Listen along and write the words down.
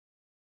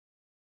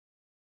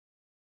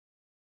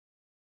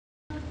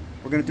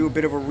We're going to do a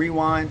bit of a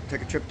rewind,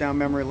 take a trip down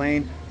memory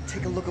lane,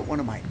 take a look at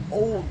one of my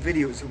old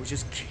videos that was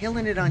just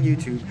killing it on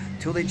YouTube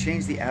till they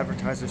changed the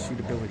advertiser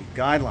suitability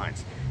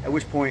guidelines, at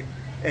which point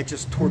it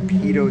just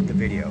torpedoed the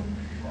video.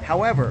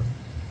 However,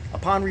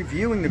 upon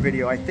reviewing the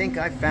video, I think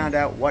I found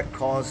out what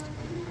caused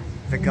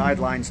the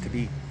guidelines to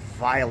be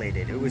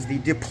violated. It was the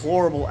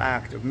deplorable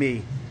act of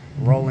me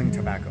rolling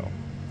tobacco.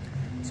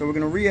 So we're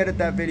going to re-edit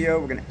that video,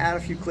 we're going to add a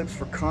few clips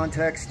for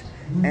context,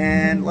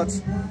 and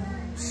let's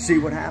see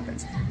what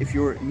happens. If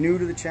you're new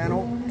to the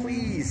channel,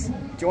 please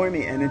join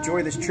me and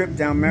enjoy this trip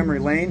down memory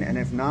lane, and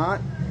if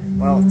not,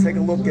 well, take a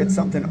look at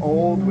something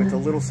old with a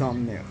little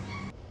something new.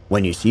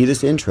 When you see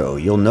this intro,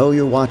 you'll know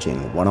you're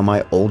watching one of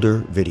my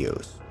older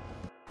videos.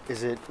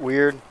 Is it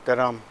weird that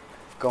I'm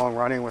going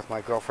running with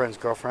my girlfriend's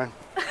girlfriend?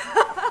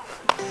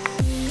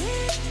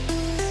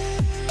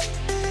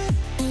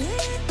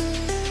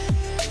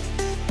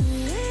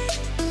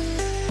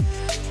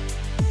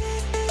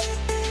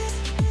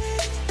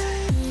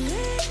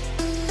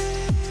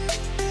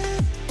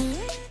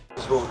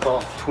 This is what we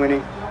call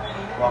twinning,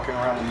 walking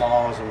around the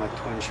malls in my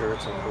twin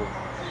shirts.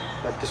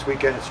 But this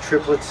weekend it's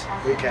triplets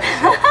weekend,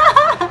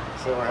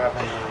 so we're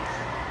having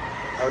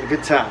a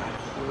good time.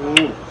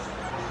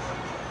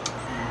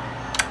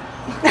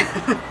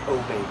 Oh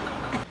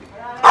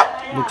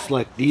baby. Looks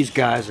like these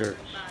guys are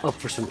up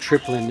for some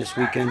tripling this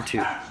weekend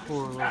too.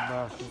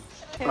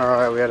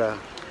 Alright, we had a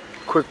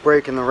quick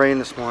break in the rain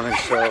this morning,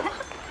 so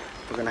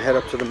we're gonna head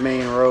up to the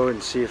main road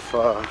and see if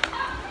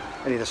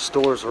any of the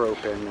stores are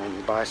open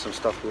and buy some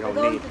stuff we don't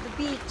need. We're going to the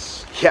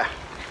beach. Yeah.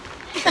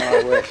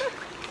 I wish.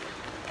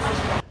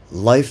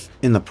 Life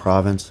in the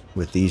province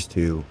with these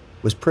two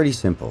was pretty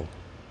simple.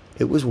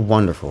 It was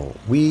wonderful.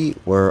 We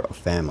were a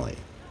family,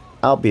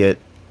 albeit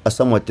a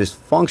somewhat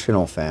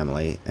dysfunctional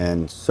family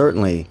and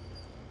certainly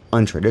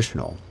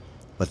untraditional.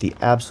 But the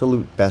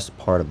absolute best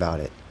part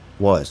about it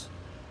was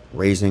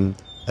raising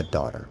a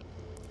daughter.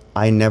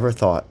 I never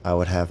thought I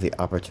would have the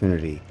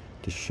opportunity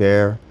to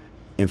share,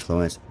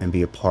 influence, and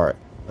be a part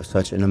of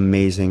such an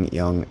amazing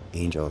young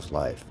angel's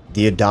life.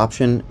 The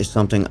adoption is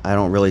something I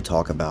don't really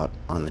talk about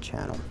on the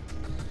channel.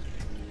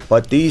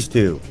 But these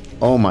two,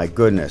 oh my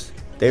goodness,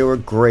 they were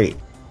great.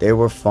 They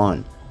were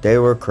fun. They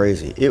were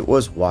crazy. It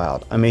was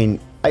wild. I mean,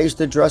 I used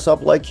to dress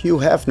up like Hugh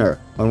Hefner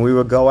when we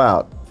would go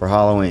out for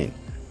Halloween.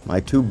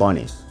 My two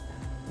bunnies.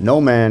 No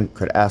man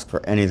could ask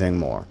for anything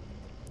more.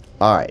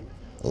 Alright,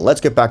 let's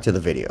get back to the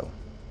video.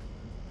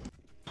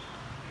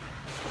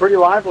 Pretty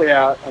lively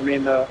out. I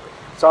mean, the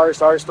sorry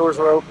stores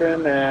are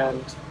open and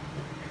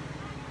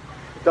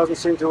it doesn't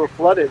seem to have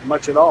flooded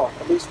much at all,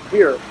 at least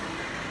here.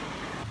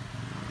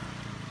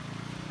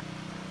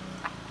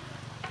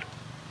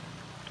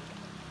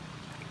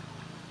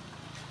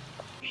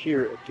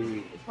 Here at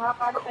the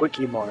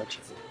Quickie Mart,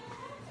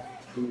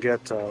 you can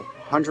get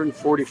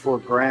 144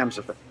 grams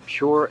of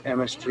pure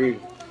MSG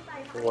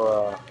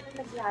for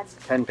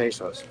 10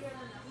 pesos.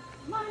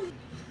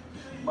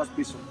 Must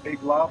be some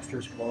big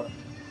lobsters for it.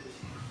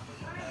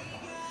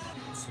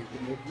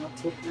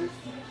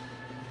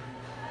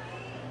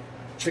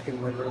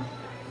 Chicken liver.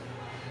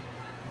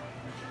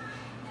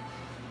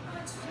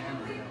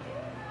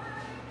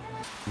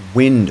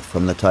 Wind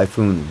from the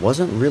typhoon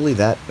wasn't really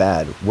that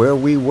bad where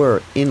we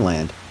were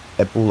inland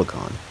at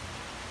Bulacan.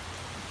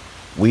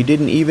 We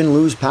didn't even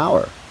lose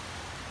power.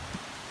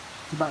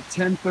 It's about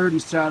 10:30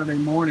 Saturday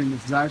morning.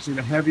 This is actually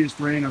the heaviest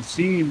rain I've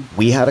seen.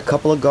 We had a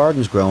couple of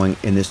gardens growing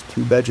in this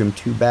 2-bedroom,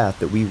 2-bath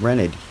that we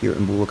rented here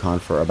in Bulacan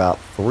for about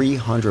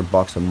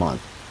 $300 a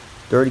month.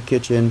 Dirty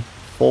kitchen,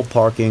 full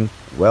parking,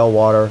 well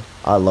water.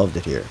 I loved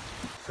it here.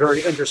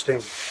 Very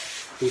interesting,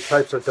 the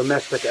types of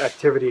domestic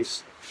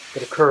activities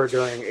that occur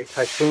during a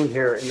typhoon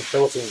here in the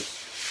Philippines.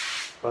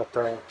 But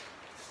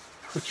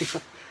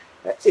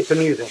it's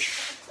amusing,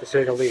 to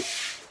say the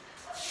least.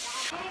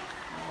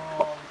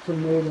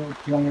 Tomato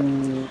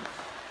plant,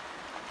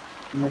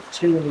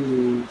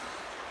 chili.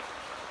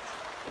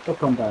 They'll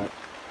come back.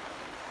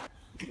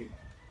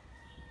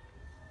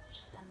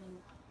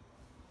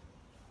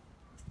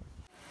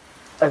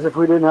 As if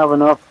we didn't have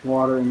enough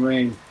water and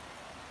rain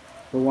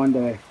for one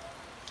day,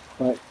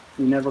 but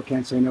you never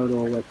can say no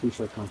to a wet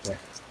t-shirt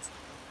contest.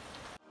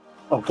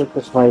 I think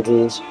this might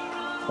be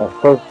my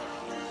first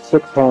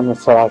 6-hand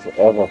massage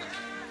ever.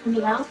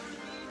 Yeah?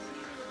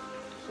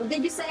 What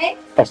did you say?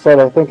 I said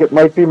I think it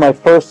might be my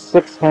first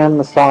 6-hand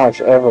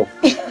massage ever.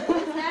 What's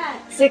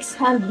that?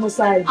 6-hand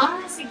massage.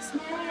 Ah, 6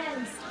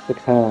 hands. 6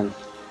 hands.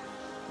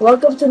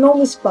 Welcome to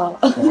Nomi Spa.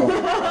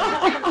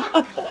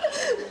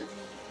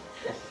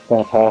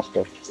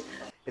 Fantastic.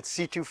 It's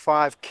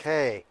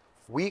C25K,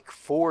 week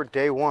 4,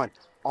 day 1,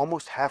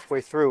 almost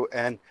halfway through,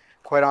 and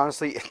quite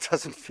honestly, it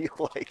doesn't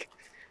feel like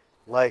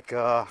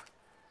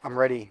I'm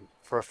ready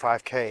for a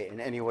 5K in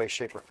any way,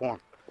 shape, or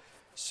form.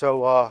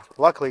 So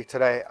luckily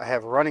today I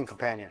have a running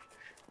companion,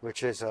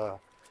 which is a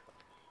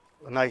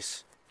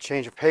nice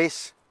change of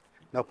pace,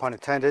 no pun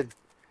intended.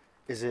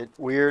 Is it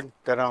weird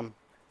that I'm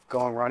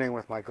going running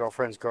with my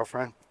girlfriend's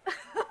girlfriend?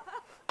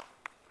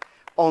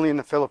 Only in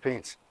the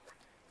Philippines.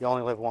 You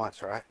only live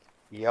once, right?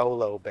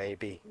 YOLO,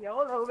 baby.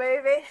 YOLO,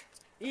 baby.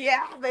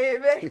 Yeah,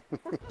 baby.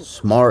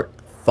 Smart,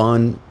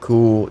 fun,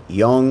 cool,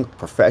 young,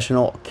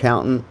 professional,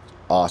 accountant,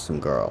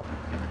 awesome girl.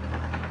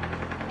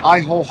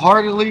 I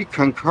wholeheartedly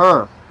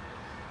concur.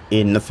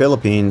 In the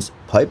Philippines,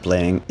 pipe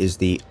laying is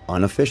the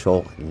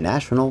unofficial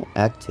national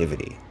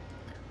activity.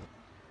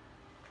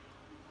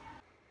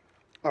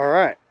 All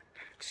right,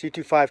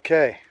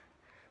 C25K,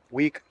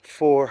 week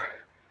 4,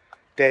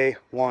 day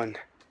 1,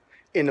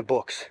 in the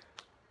books.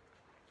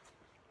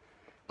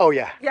 Oh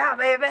yeah. Yeah,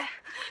 baby.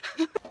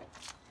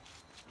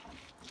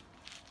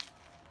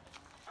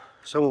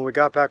 So when we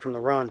got back from the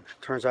run,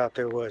 turns out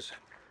there was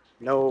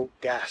no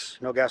gas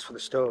for the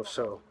stove.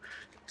 So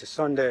it's a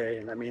Sunday,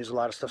 and that means a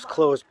lot of stuff's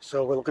closed.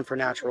 So we're looking for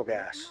natural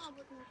gas.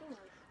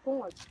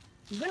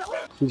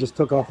 He just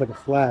took off like a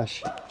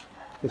flash.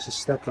 Just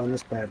stepped on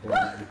this bad boy.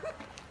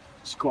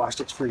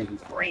 Squashed its freaking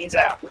brains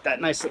out with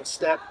that nice little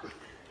step.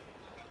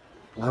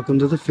 Welcome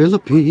to the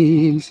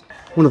Philippines.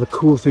 One of the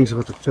cool things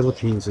about the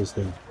Philippines is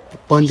the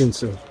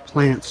abundance of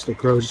plants that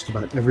grow just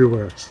about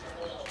everywhere.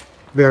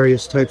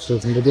 Various types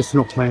of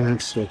medicinal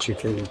plants that you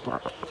can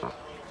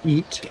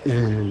eat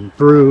and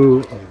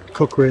brew and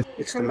cook with.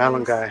 It's the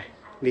malunggay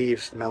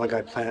leaves, the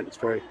malunggay plant. It's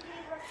very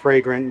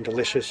fragrant and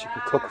delicious. You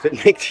can cook with it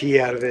and make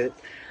tea out of it.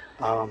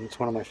 It's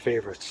one of my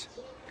favorites.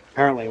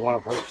 Apparently one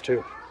of hers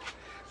too.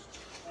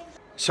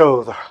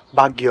 So the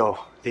Baguio,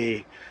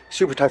 the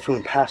super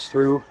typhoon, passed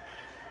through,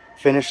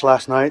 finished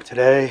last night.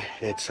 Today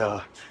it's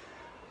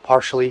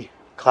partially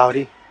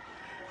cloudy,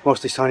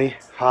 mostly sunny,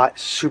 hot,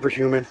 super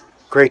humid.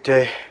 Great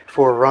day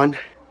for a run.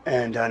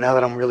 And now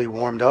that I'm really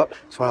warmed up,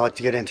 so I like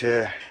to get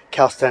into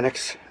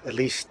calisthenics, at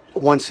least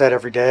one set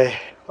every day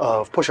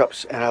of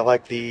push-ups. And I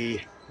like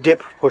the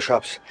dip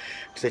push-ups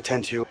because they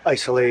tend to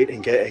isolate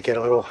and get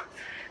a little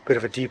bit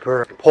of a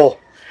deeper pull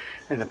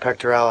in the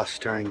pectoralis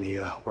during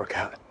the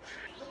workout.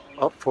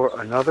 Up for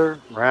another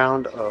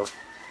round of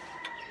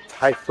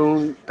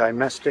typhoon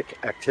domestic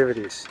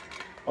activities.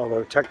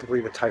 Although technically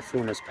the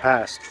typhoon has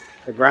passed,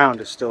 the ground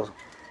is still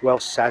well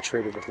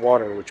saturated with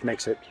water, which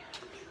makes it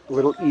a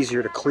little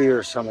easier to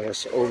clear some of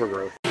this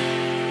overgrowth.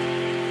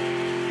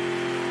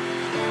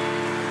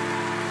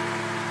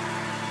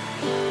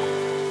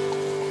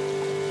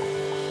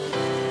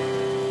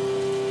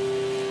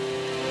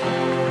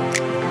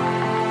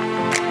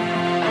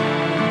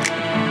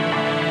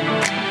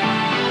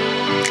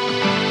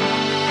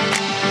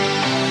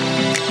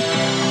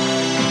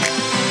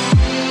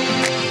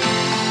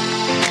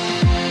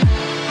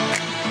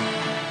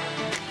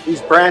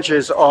 These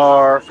branches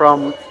are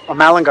from a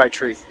malunggay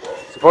tree.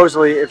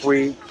 Supposedly, if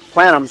we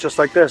plant them just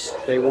like this,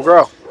 they will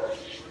grow.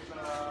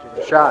 Give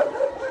it a shot.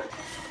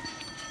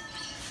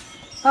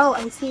 Oh,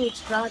 I see.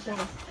 It's rather.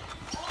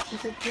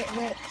 Is it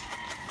wet?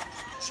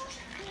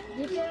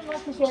 Dito yung mga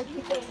t-shirt,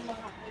 dito yung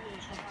mga...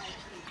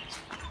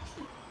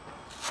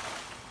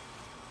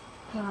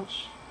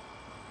 Gosh.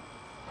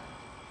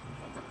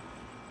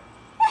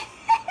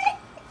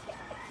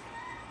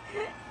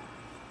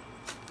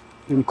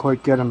 Didn't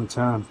quite get them in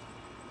time.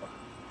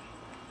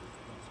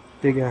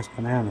 Big ass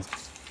bananas.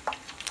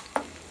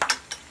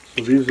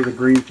 So these are the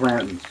green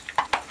plantains.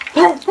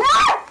 Yeah,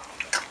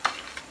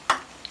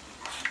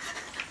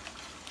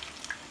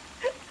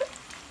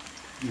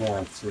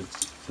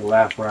 it's a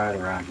laugh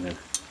ride around here.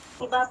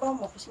 Ibabaw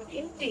mo kasi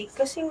hindi.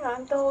 Kasi nga,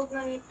 ang tawag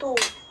na nito.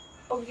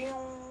 Pag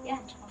yung...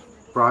 Yan.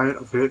 Fry it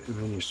a bit and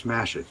then you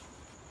smash it.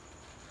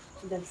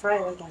 And then fry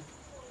it again.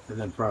 And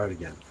then fry it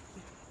again.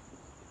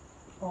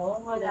 Oo,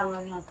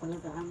 kailangan nga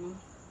talaga ano.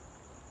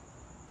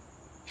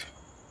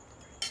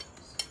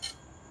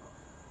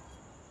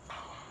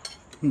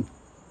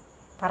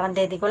 Parang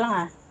daddy ko lang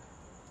ah.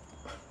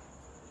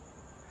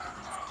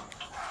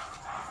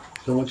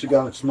 So once you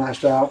got it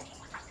smashed out,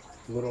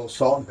 a little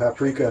salt and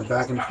paprika and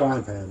back in the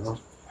frying pan, huh?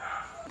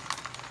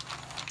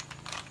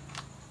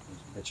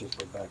 Let's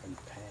just go back in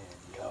the pan,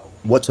 yo.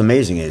 What's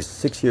amazing is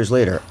 6 years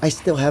later, I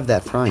still have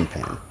that frying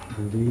pan.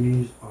 And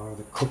these are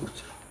the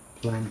cooked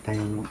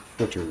plantain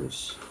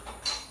fritters.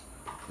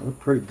 They look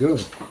pretty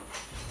good.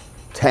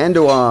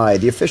 Tanduay,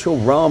 the official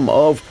rum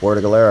of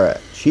Puerto Galera.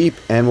 Cheap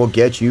and will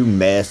get you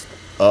messed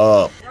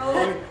up.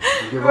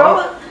 Give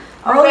up?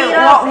 Roll it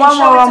up and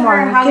show it to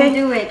her how you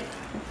do it.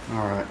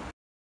 All right.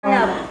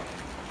 Yeah.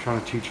 Trying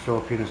to teach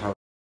Filipinas how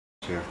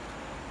to here.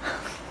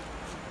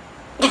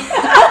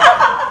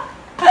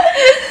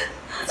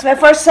 It's my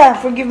first time,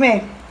 forgive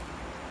me.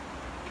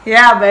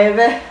 Yeah,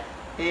 baby.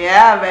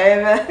 Yeah,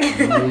 baby.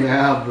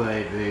 Yeah,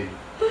 baby.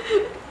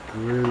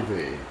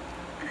 Groovy.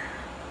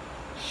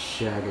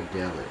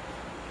 Shagadelic.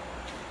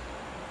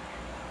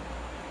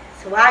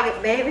 Swag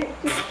it, baby.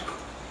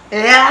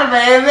 Yeah,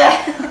 baby.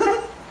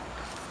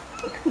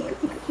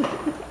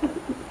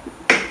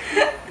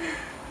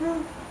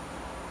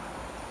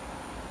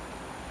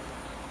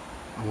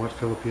 And what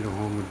Filipino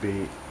home would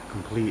be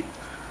complete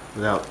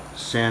without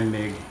sand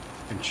mig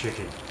and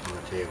chicken on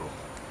the table?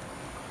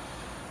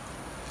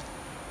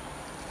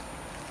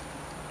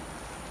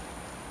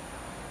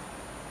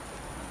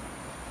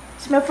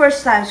 It's my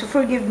first time, so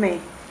forgive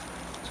me.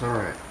 It's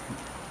alright.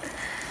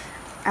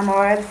 I'm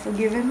already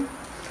forgiven.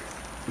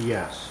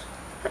 Yes.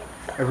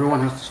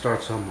 Everyone has to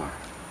start somewhere.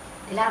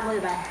 Kailangan mo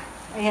diba?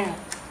 Ayan.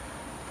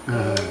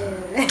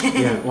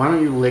 Yeah, why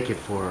don't you lick it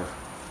for her?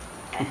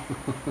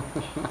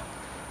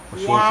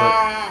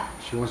 Well,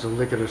 she wants to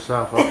lick it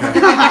herself. Okay,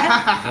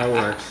 that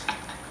works.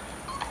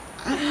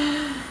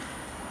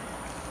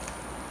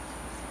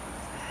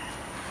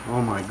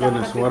 Oh my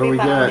goodness, what do we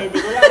get?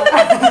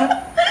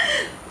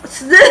 What's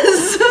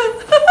this?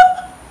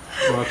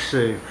 Let's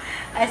see.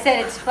 I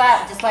said it's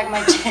flat, just like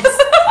my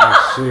chest. I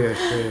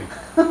see.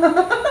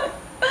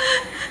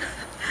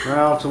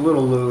 Well, it's a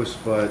little loose,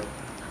 but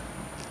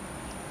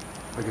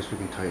I guess we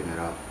can tighten it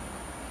up.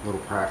 A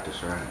little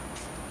practice, right?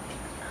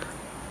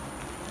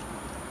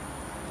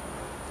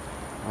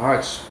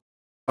 Alright.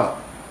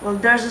 Well,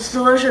 there's a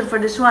solution for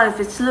this one if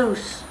it's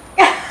loose.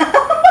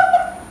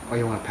 Oh,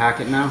 you want to pack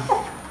it now?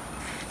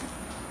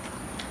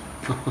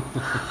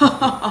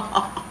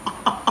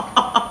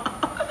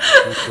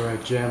 That's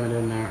right, jam it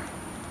in there.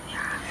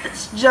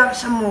 Let's jump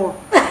some more.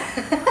 I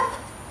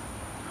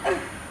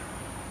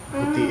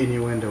hope the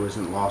innuendo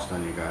isn't lost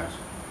on you guys.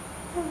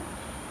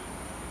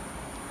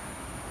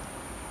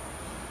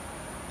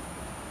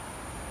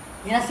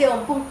 Yan na si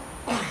Ompong.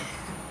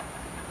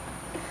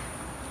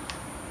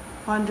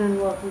 Wondering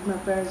what would my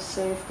parents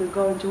say if they're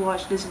going to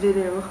watch this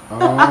video. Oh,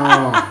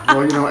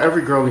 well, you know,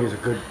 every girl needs a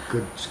good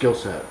skill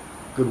set.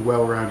 Good,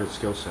 well-rounded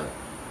skill set.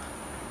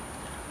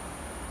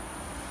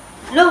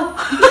 No!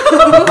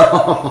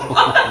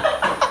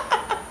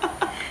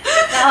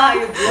 Now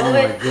you blow Oh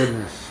it. my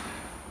goodness.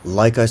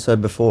 Like I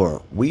said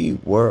before, we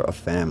were a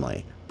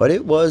family, but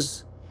it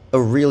was a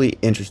really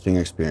interesting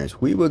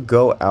experience. We would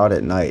go out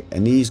at night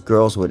and these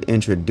girls would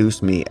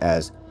introduce me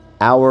as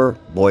our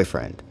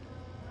boyfriend.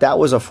 That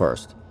was a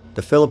first.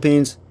 The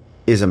Philippines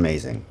is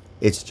amazing.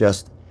 It's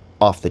just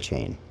off the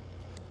chain.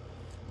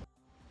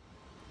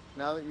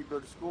 Now that you go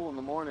to school in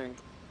the morning,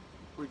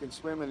 we can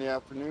swim in the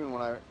afternoon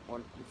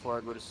before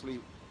I go to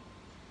sleep.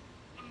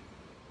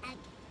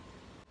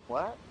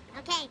 What?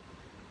 Okay,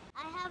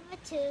 I have a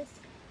tooth.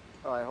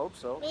 Oh, I hope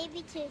so.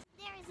 Baby tooth.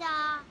 There's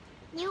a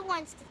new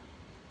one.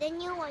 The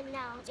new one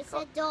now. It's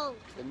adult.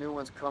 The new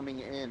one's coming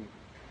in.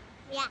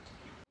 Yeah.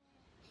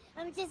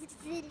 I'm just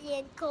silly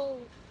and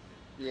cold.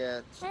 Yeah,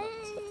 it's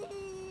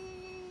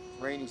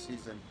rainy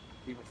season.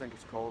 People think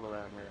it's cold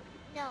around here.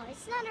 No,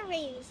 it's not a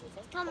rainy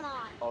season. Come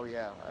on. Oh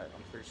yeah,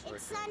 I'm pretty sure.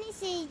 It's sunny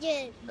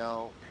season.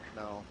 No.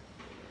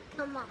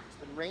 Come on. It's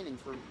been raining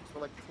for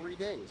like 3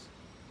 days.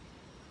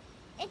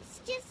 It's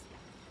just.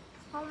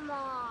 Come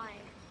on.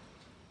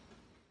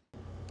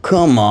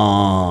 Come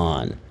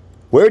on.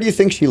 Where do you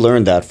think she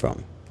learned that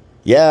from?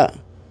 Yeah,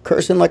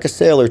 cursing like a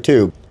sailor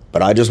too.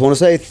 But I just want to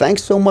say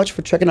thanks so much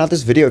for checking out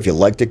this video. If you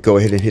liked it, go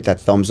ahead and hit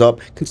that thumbs up.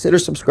 Consider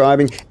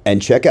subscribing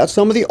and check out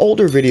some of the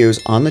older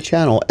videos on the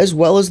channel as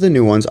well as the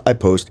new ones I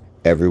post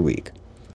every week.